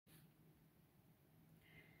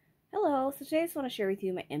Hello, so today I just want to share with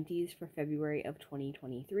you my empties for February of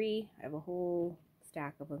 2023. I have a whole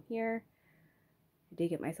stack of them here. I did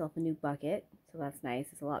get myself a new bucket, so that's nice.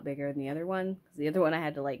 It's a lot bigger than the other one, because the other one I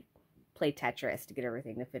had to like play Tetris to get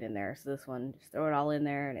everything to fit in there. So this one, just throw it all in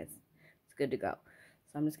there and it's good to go.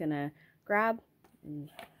 So I'm just gonna grab and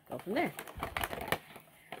go from there.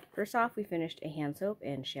 First off, we finished a hand soap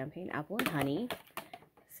in champagne, apple, and honey.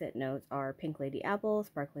 Scent notes are Pink Lady Apple,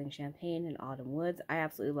 Sparkling Champagne, and Autumn Woods. I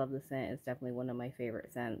absolutely love the scent. It's definitely one of my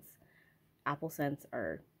favorite scents. Apple scents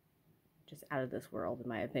are just out of this world, in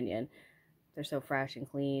my opinion. They're so fresh and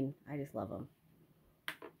clean. I just love them.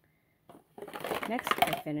 Next,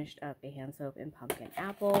 I finished up a hand soap in Pumpkin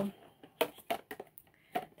Apple.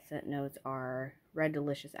 Scent notes are Red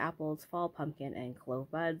Delicious Apples, Fall Pumpkin, and Clove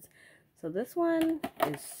Buds. So this one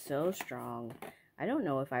is so strong. I don't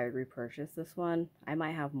know if I would repurchase this one. I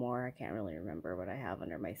might have more. I can't really remember what I have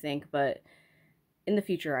under my sink, but in the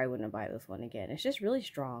future I wouldn't buy this one again. It's just really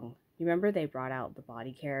strong. You remember they brought out the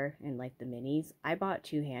body care and like the minis? I bought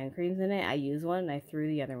 2 hand creams in it. I used one and I threw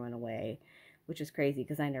the other one away, which is crazy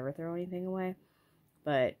because I never throw anything away.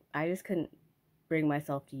 But I just couldn't bring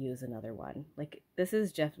myself to use another one. Like, this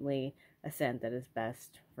is definitely a scent that is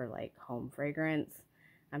best for like home fragrance.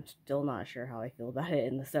 I'm still not sure how I feel about it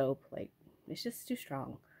in the soap. Like, it's just too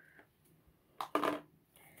strong.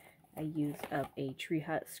 I used up a Tree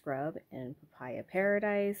Hut scrub in Papaya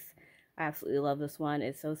Paradise. I absolutely love this one.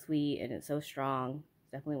 It's so sweet and it's so strong.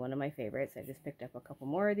 It's definitely one of my favorites. I just picked up a couple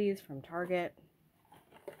more of these from Target.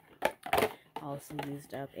 Also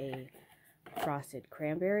used up a Frosted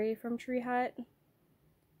Cranberry from Tree Hut.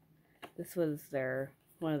 This was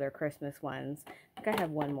one of their Christmas ones. I think I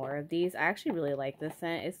have one more of these. I actually really like this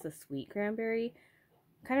scent. It's the Sweet Cranberry.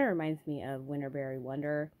 Kind of reminds me of Winterberry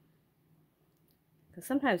Wonder, because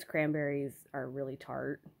sometimes cranberries are really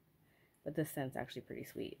tart, but this scent's actually pretty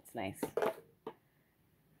sweet. It's nice.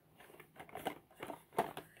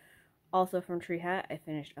 Also from Tree Hut, I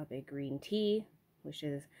finished up a green tea, which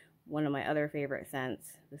is one of my other favorite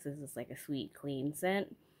scents. This is just like a sweet, clean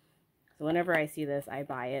scent. So whenever I see this, I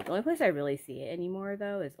buy it. The only place I really see it anymore,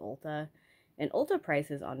 though, is Ulta. And Ulta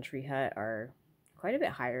prices on Tree Hut are quite a bit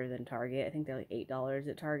higher than Target. I think they're like $8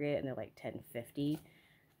 at Target, and they're like $10.50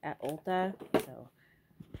 at Ulta. So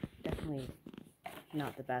definitely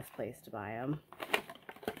not the best place to buy them.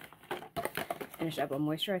 Finished up a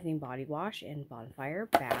moisturizing body wash in Bonfire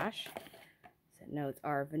Bash. Scent notes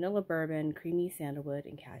are vanilla bourbon, creamy sandalwood,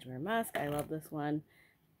 and cashmere musk. I love this one.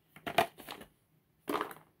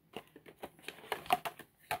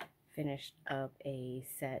 Finished up a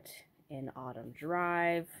set in Autumn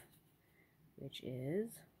Drive, which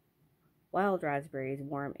is wild raspberries,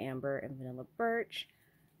 warm amber, and vanilla birch.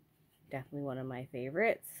 Definitely one of my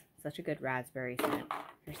favorites. Such a good raspberry scent.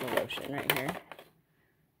 Here's the lotion right here.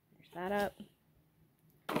 There's that up.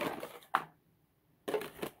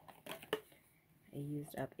 I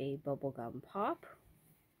used up a bubblegum pop.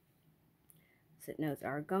 Scent notes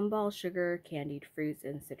are gumball, sugar, candied fruits,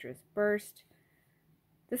 and citrus burst.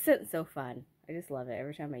 This scent's so fun. I just love it.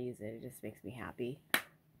 Every time I use it, it just makes me happy.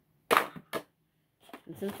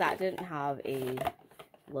 And since that didn't have a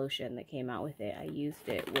lotion that came out with it, I used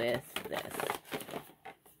it with this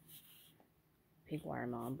Pink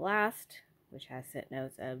Watermelon Blast, which has scent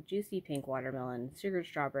notes of juicy pink watermelon, sugared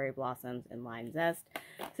strawberry blossoms, and lime zest.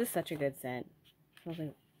 This is such a good scent. It smells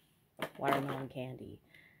like watermelon candy.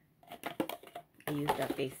 I used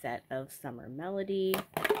up a set of Summer Melody,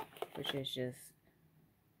 which is just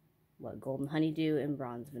golden honeydew and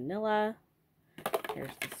bronze vanilla. Here's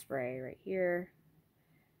the spray right here.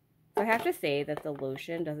 So I have to say that the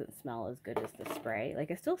lotion doesn't smell as good as the spray. Like,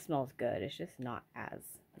 it still smells good. It's just not as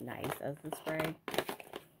nice as the spray.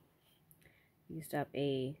 Used up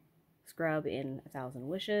a scrub in 1,000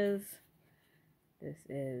 Wishes. This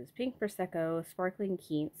is Pink Prosecco, Sparkling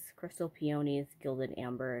Quince, Crystal Peonies, Gilded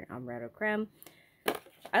Amber, and Amaretto Creme.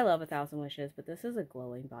 I love 1,000 Wishes, but this is a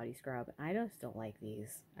glowing body scrub. I just don't like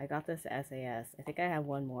these. I got this at SAS. I think I have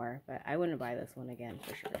one more, but I wouldn't buy this one again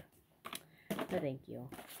for sure. So thank you.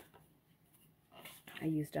 I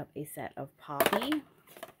used up a set of Poppy,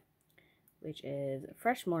 which is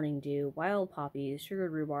Fresh Morning Dew, Wild Poppies,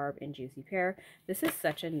 Sugared Rhubarb, and Juicy Pear. This is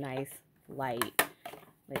such a nice, light,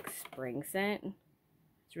 like spring scent.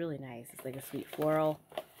 It's really nice. It's like a sweet floral.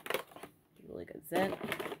 Really good scent.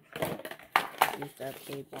 Used up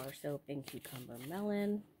a bar soap in Cucumber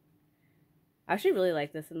Melon. I actually really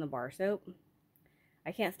like this in the bar soap.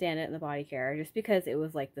 I can't stand it in the body care just because it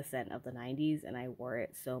was like the scent of the 90s and I wore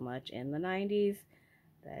it so much in the 90s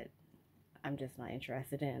that I'm just not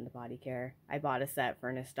interested in the body care. I bought a set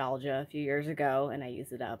for nostalgia a few years ago and I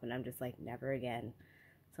used it up and I'm just like, never again.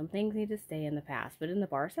 So Some things need to stay in the past, but in the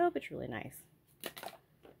bar soap, it's really nice.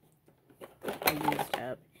 I used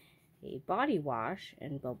up a body wash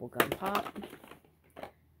and bubblegum pop.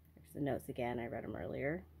 There's the notes again. I read them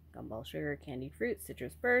earlier. Gumball sugar, candied fruit,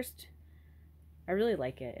 citrus burst. I really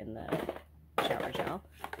like it in the shower gel.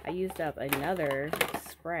 I used up another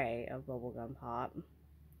spray of bubblegum pop.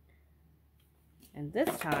 And this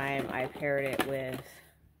time I paired it with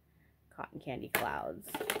Cotton Candy Clouds,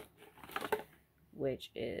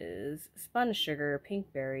 which is spun sugar,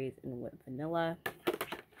 pink berries, and whipped vanilla.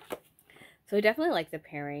 So I definitely like the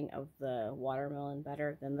pairing of the watermelon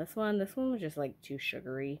better than this one. This one was just like too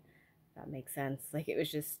sugary, if that makes sense. Like it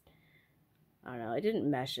was just, I don't know, it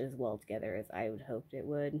didn't mesh as well together as I would hoped it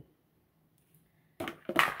would. I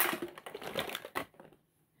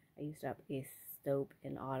used up a Soap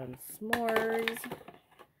in Autumn S'mores,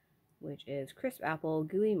 which is crisp apple,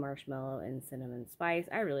 gooey marshmallow, and cinnamon spice.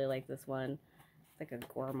 I really like this one. It's like a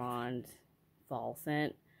gourmand fall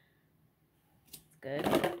scent. It's good.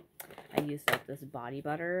 I used up this body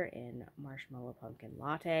butter in Marshmallow Pumpkin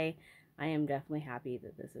Latte. I am definitely happy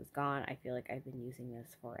that this is gone. I feel like I've been using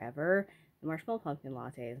this forever. The Marshmallow Pumpkin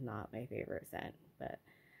Latte is not my favorite scent, but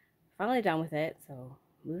finally done with it, so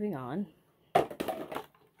moving on.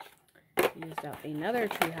 Used up another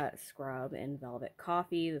Tree Hut scrub in Velvet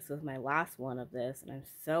Coffee. This was my last one of this, and I'm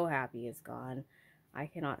so happy it's gone. I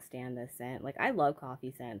cannot stand this scent. Like, I love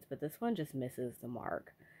coffee scents, but this one just misses the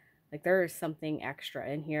mark. Like, there is something extra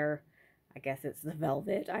in here. I guess it's the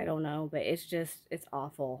velvet. I don't know, but it's just, it's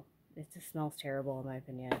awful. It just smells terrible in my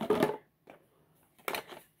opinion.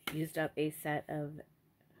 Used up a set of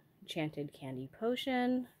Enchanted Candy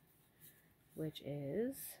Potion, which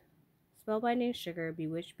is Spellbinding Sugar,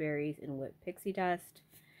 Bewitched Berries, and Whipped Pixie Dust.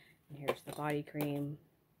 And here's the body cream.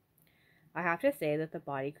 I have to say that the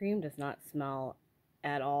body cream does not smell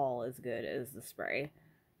at all as good as the spray.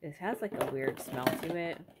 It has like a weird smell to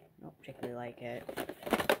it. I don't particularly like it.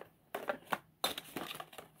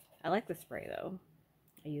 I like the spray though.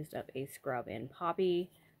 I used up a scrub in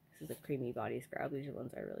Poppy. This is a creamy body scrub. These are the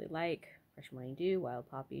ones I really like. Fresh Morning Dew, Wild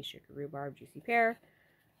Poppy, Sugar Rhubarb, Juicy Pear.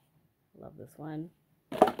 Love this one.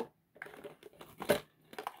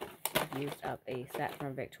 I've used up a set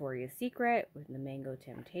from Victoria's Secret with the Mango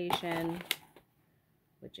Temptation,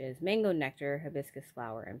 which is Mango Nectar, Hibiscus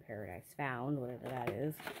Flower, and Paradise Found, whatever that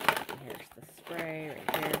is. And here's the spray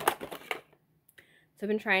right here. So I've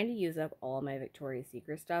been trying to use up all my Victoria's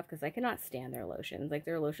Secret stuff because I cannot stand their lotions. Like,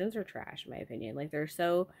 their lotions are trash in my opinion. Like, they're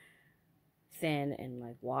so thin and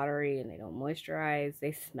like watery and they don't moisturize.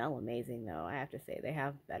 They smell amazing though. I have to say they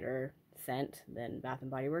have better scent than Bath &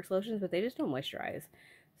 Body Works lotions, but they just don't moisturize.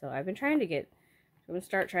 So I've been trying to get, I'm going to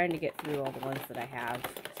start trying to get through all the ones that I have,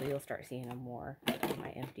 so you'll start seeing them more in my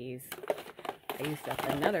empties. I used up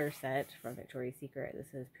another set from Victoria's Secret.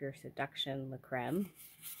 This is Pure Seduction La Creme,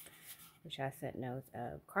 which has scent notes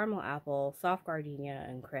of caramel apple, soft gardenia,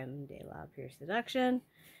 and creme de la Pure Seduction.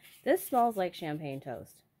 This smells like champagne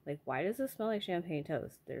toast. Like, why does this smell like champagne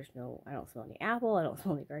toast? There's no, I don't smell any apple, I don't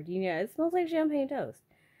smell any gardenia. It smells like champagne toast.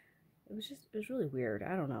 It was really weird.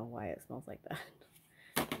 I don't know why it smells like that.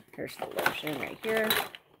 Here's the lotion right here. So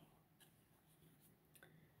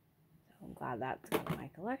I'm glad that's in my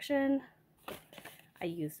collection. I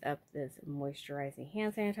used up this moisturizing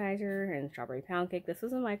hand sanitizer and strawberry pound cake. This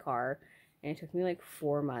was in my car, and it took me like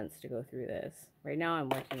 4 months to go through this. Right now I'm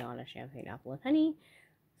working on a champagne apple and honey,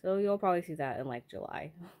 so you'll probably see that in like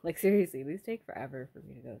July. Like, seriously, these take forever for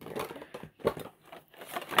me to go through.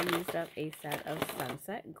 I used up a set of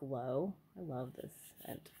Sunset Glow. I love this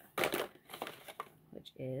scent, which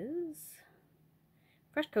is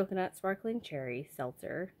fresh coconut, sparkling cherry,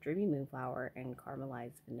 seltzer, dreamy moonflower, and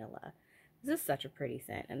caramelized vanilla. This is such a pretty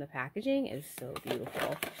scent, and the packaging is so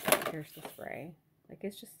beautiful. Here's the spray. Like,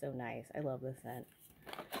 it's just so nice. I love this scent.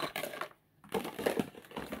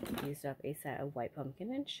 Used up a set of white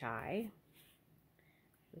pumpkin and chai,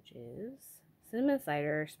 which is cinnamon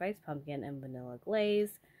cider, spiced pumpkin, and vanilla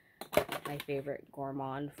glaze. My favorite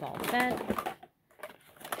gourmand fall scent.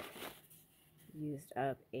 Used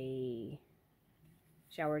up a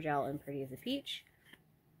shower gel in Pretty as a Peach,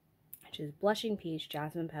 which is blushing peach,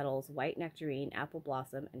 jasmine petals, white nectarine, apple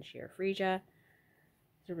blossom, and sheer freesia.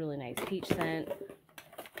 It's a really nice peach scent.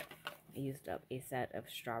 I used up a set of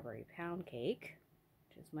strawberry pound cake,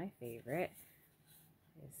 which is my favorite.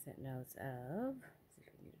 There's scent notes of, let's see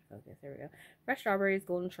if we need to focus, there we go. Fresh strawberries,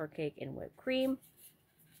 golden shortcake, and whipped cream.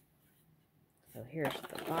 So here's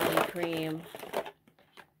the body cream.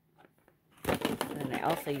 And I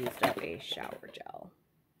also used up a shower gel.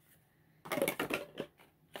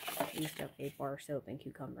 Used up a bar soap and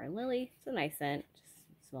cucumber and lily. It's a nice scent.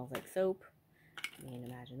 Just smells like soap. I mean,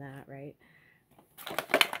 imagine that, right?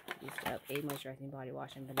 Used up a moisturizing body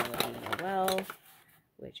wash in Vanilla Bean Noel,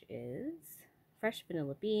 which is fresh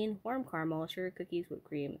vanilla bean, warm caramel, sugar cookies, whipped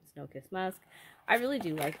cream, snow kiss musk. I really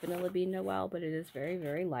do like Vanilla Bean Noel, but it is very,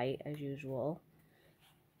 very light as usual.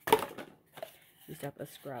 Used up a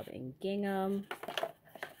scrub in gingham,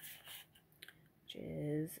 which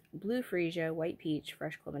is blue freesia, white peach,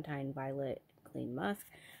 fresh clementine, violet, clean musk.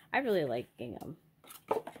 I really like gingham.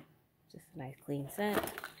 Just a nice clean scent.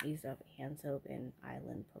 Used up hand soap in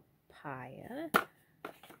Island Papaya.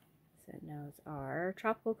 Scent notes are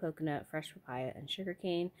tropical coconut, fresh papaya, and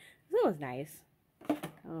sugarcane. This one was nice. I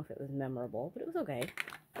don't know if it was memorable, but it was okay.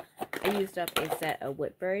 I used up a set of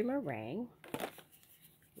whipberry meringue,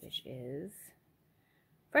 which is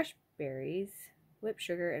fresh berries, whipped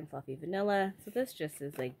sugar, and fluffy vanilla. So this just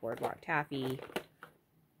is like boardwalk taffy,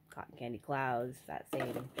 cotton candy clouds, that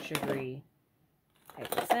same sugary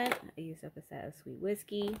type of scent. I used up a set of sweet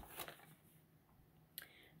whiskey,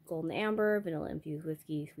 golden amber, vanilla infused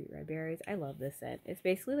whiskey, sweet red berries. I love this scent. It's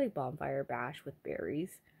basically like bonfire bash with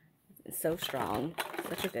berries. It's so strong.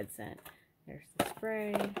 Such a good scent. There's the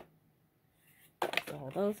spray. Fill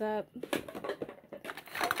all those up.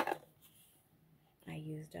 I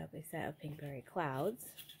used up a set of pinkberry clouds,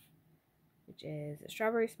 which is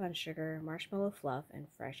strawberry sponge sugar, marshmallow fluff, and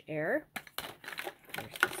fresh air.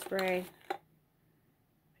 There's the spray.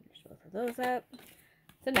 Finish both of those up.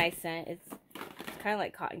 It's a nice scent. It's kind of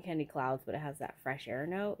like cotton candy clouds, but it has that fresh air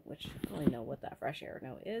note, which I don't really know what that fresh air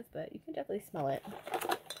note is, but you can definitely smell it.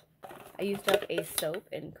 I used up a soap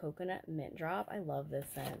in coconut mint drop. I love this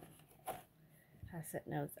scent. It has scent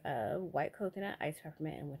notes of white coconut, iced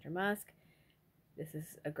peppermint, and winter musk. This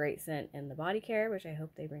is a great scent in the body care, which I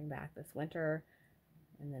hope they bring back this winter.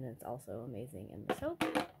 And then it's also amazing in the soap.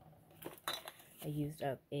 I used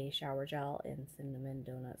up a shower gel in cinnamon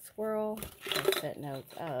donut swirl. With scent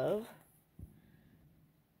notes of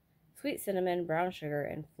sweet cinnamon, brown sugar,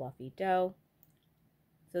 and fluffy dough.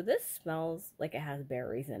 So this smells like it has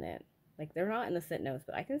berries in it. Like, they're not in the scent notes,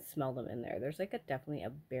 but I can smell them in there. There's like definitely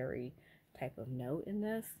a berry type of note in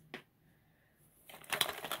this.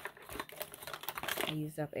 I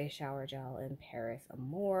used up a shower gel in Paris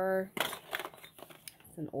Amour.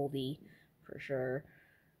 It's an oldie for sure.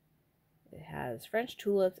 It has French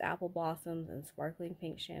tulips, apple blossoms, and sparkling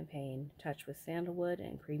pink champagne, touched with sandalwood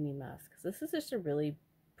and creamy musk. So this is just a really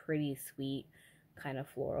pretty, sweet, kind of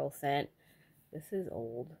floral scent. This is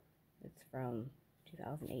old. It's from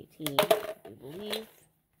 2018, I believe.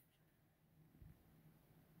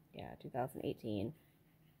 Yeah, 2018.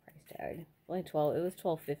 Price tag. Only 12. It was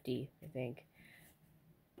 $12.50, I think.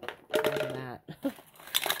 More than that.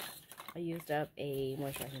 I used up a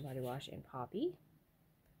moisturizing body wash in Poppy.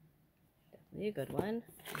 Definitely a good one.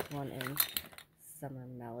 This one in Summer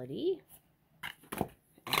Melody. And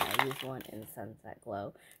I used one in Sunset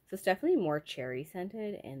Glow. So it's definitely more cherry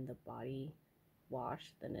scented in the body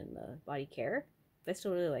wash than in the body care. But I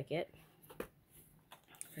still really like it.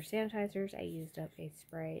 For sanitizers, I used up a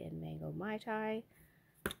spray in Mango Mai Tai.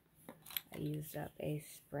 I used up a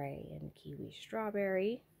spray in Kiwi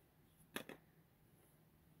Strawberry.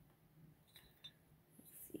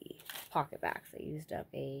 Let's see. Pocket backs. I used up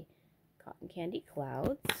a Cotton Candy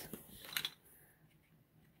Clouds.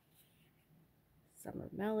 Summer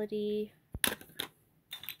Melody.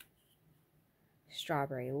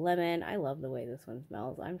 Strawberry Lemon. I love the way this one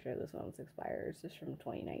smells. I'm sure this one's expired. It's just from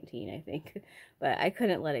 2019, I think. But I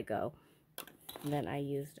couldn't let it go. And then I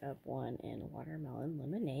used up one in Watermelon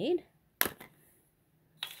Lemonade.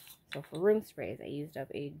 So for room sprays, I used up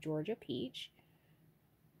a Georgia Peach.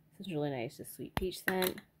 This is really nice, a sweet peach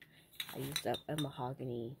scent. I used up a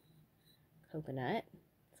Mahogany Coconut.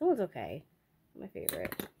 This one's okay. My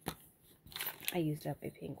favorite. I used up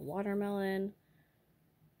a Pink Watermelon.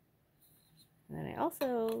 And then I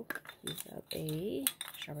also used up a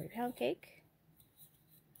Strawberry Pound Cake.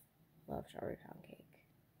 Love Strawberry Pound Cake.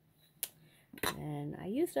 And I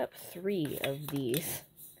used up 3 of these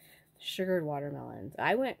sugared watermelons.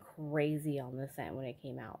 I went crazy on this scent when it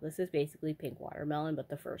came out. This is basically pink watermelon, but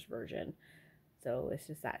the first version. So it's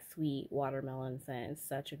just that sweet watermelon scent. It's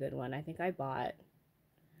such a good one. I think I bought,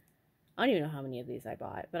 I don't even know how many of these I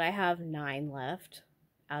bought, but I have 9 left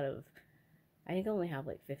out of, I think I only have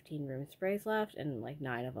like 15 room sprays left, and like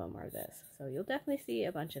 9 of them are this. So you'll definitely see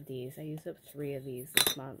a bunch of these. I used up 3 of these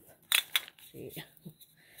this month. See.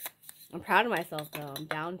 I'm proud of myself though. I'm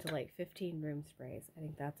down to like 15 room sprays. I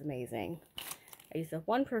think that's amazing. I used up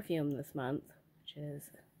 1 perfume this month, which is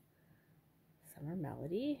Summer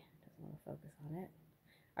Melody. Doesn't want to focus on it.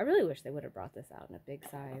 I really wish they would have brought this out in a big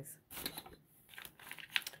size.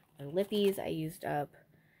 For lippies, I used up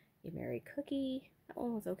a Mary cookie. That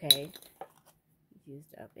one was okay.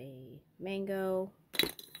 Used up a mango. I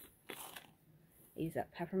used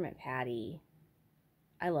up peppermint patty.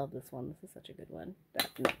 I love this one. This is such a good one. That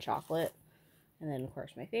nut chocolate. And then, of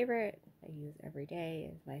course, my favorite I use every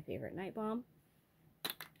day is my favorite Night Balm.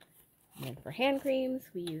 And then for hand creams,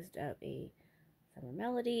 we used up a Summer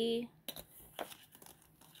Melody,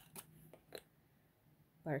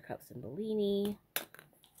 Buttercup Cymbalini.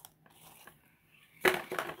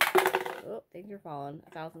 Oh, things are falling.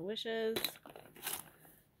 1,000 Wishes.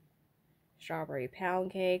 Strawberry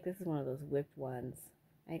Pound Cake. This is one of those whipped ones.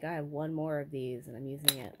 I think I have one more of these, and I'm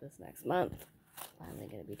using it this next month. Finally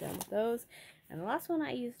going to be done with those. And the last one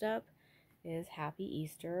I used up is Happy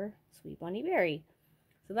Easter Sweet Bunny Berry.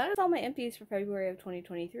 So that is all my empties for February of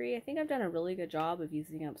 2023. I think I've done a really good job of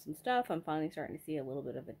using up some stuff. I'm finally starting to see a little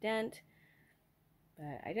bit of a dent.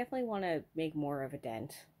 But I definitely want to make more of a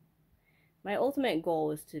dent. My ultimate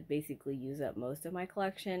goal is to basically use up most of my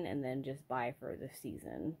collection and then just buy for the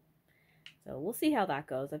season. So we'll see how that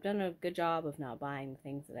goes. I've done a good job of not buying the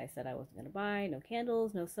things that I said I wasn't going to buy. No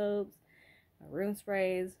candles, no soaps, no room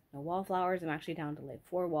sprays, no wallflowers. I'm actually down to like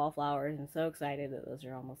 4 wallflowers. I'm so excited that those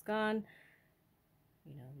are almost gone.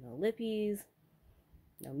 You know, no lippies,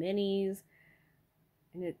 no minis.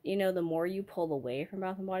 And you know, the more you pull away from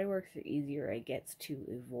Bath & Body Works, the easier it gets to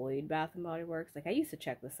avoid Bath & Body Works. Like, I used to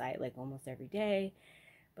check the site like almost every day,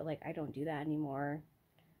 but like I don't do that anymore.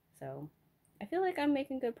 So I feel like I'm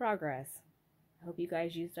making good progress. I hope you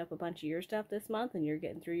guys used up a bunch of your stuff this month and you're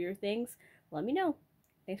getting through your things. Let me know.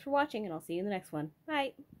 Thanks for watching, and I'll see you in the next one.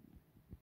 Bye!